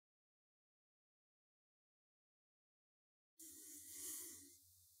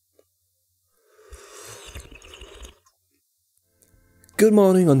Good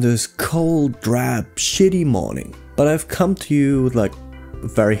morning on this cold, drab, shitty morning. But I've come to you with like a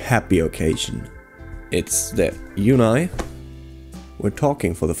very happy occasion. It's that you and I, we're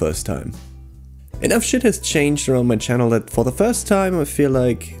talking for the first time. Enough shit has changed around my channel that for the first time I feel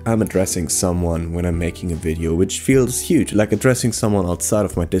like I'm addressing someone when I'm making a video, which feels huge, like addressing someone outside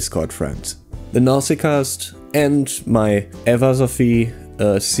of my Discord friends. The Nausicaäst and my Evasophy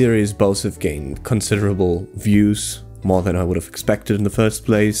series both have gained considerable views, more than I would have expected in the first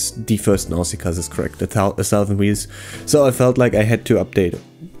place. The first Nausicaäst is correct, 1,000 views. So I felt like I had to update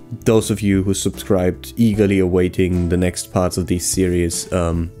those of you who subscribed, eagerly awaiting the next parts of these series,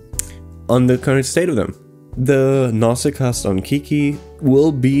 on the current state of them. The Nausicaäst on Kiki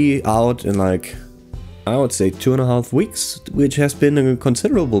will be out in like, I would say 2.5 weeks, which has been a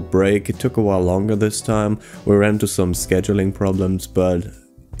considerable break. It took a while longer this time. We ran into some scheduling problems, but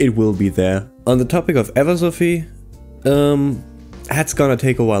it will be there. On the topic of Evasophy, that's gonna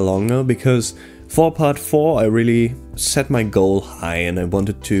take a while longer because for part 4 I really set my goal high and I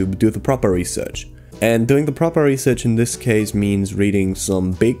wanted to do the proper research. And doing the proper research in this case means reading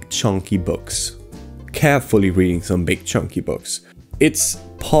some big chunky books. Carefully reading some big chunky books. It's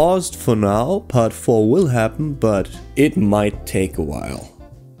paused for now, part 4 will happen, but it might take a while.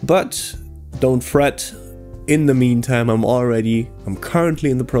 But don't fret, in the meantime I'm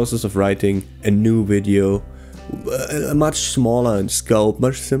currently in the process of writing a new video, much smaller in scope,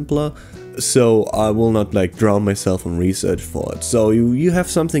 much simpler, so I will not like drown myself in research for it, so you have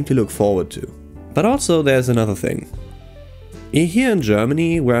something to look forward to. But also there's another thing. Here in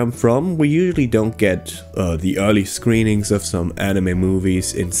Germany, where I'm from, we usually don't get the early screenings of some anime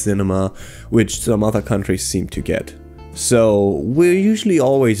movies in cinema, which some other countries seem to get. So we're usually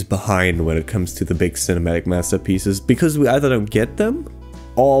always behind when it comes to the big cinematic masterpieces, because we either don't get them,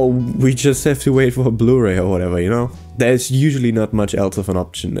 or we just have to wait for a Blu-ray or whatever, you know? There's usually not much else of an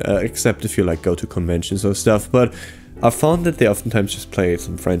option, except if you like go to conventions or stuff, but I've found that they oftentimes just play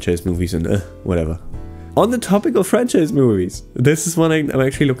some franchise movies and whatever. On the topic of franchise movies, this is one I'm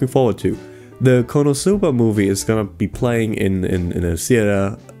actually looking forward to. The Konosuba movie is gonna be playing in a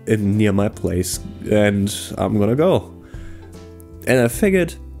theater near my place, and I'm gonna go. And I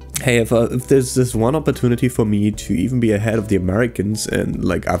figured, hey, if there's this one opportunity for me to even be ahead of the Americans and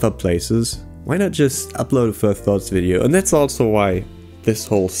like other places, why not just upload a first thoughts video? And that's also why this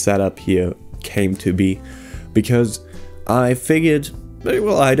whole setup here came to be, because I figured,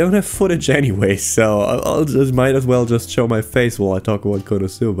 well, I don't have footage anyway, so I'll just might as well just show my face while I talk about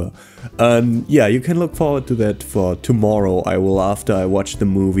Konosuba. Yeah, you can look forward to that for tomorrow. I will, after I watch the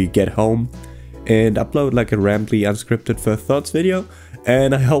movie, get home and upload like a rambly, unscripted first thoughts video.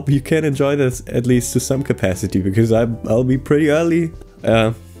 And I hope you can enjoy this at least to some capacity, because I'll be pretty early.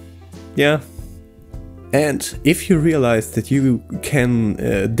 Yeah. And if you realize that you can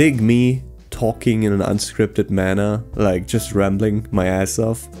dig me talking in an unscripted manner, like just rambling my ass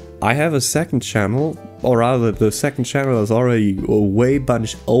off, I have a second channel, or rather the second channel is already a way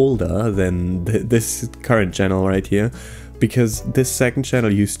bunch older than this current channel right here, because this second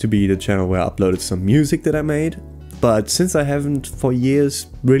channel used to be the channel where I uploaded some music that I made, but since I haven't for years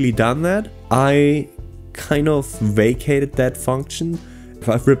really done that, I kind of vacated that function.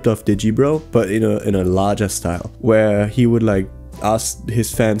 I've ripped off Digibro, but in a larger style, where he would like ask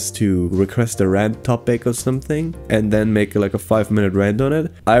his fans to request a rant topic or something, and then make like a 5-minute rant on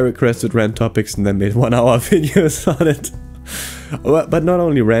it. I requested rant topics and then made 1-hour videos on it. But not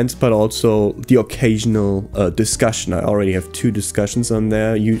only rants, but also the occasional discussion. I already have 2 discussions on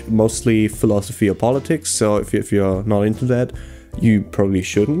there, mostly philosophy or politics, so if you're not into that, you probably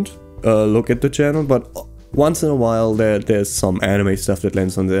shouldn't look at the channel, but once in a while there's some anime stuff that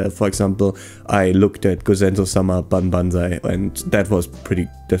lands on there. For example, I looked at Gozenzo-sama Banbanzai, and that was pretty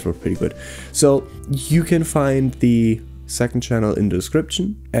good. So you can find the second channel in the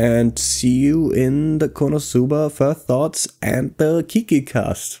description, and see you in the Konosuba first thoughts and the Kiki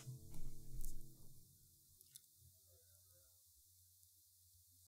cast.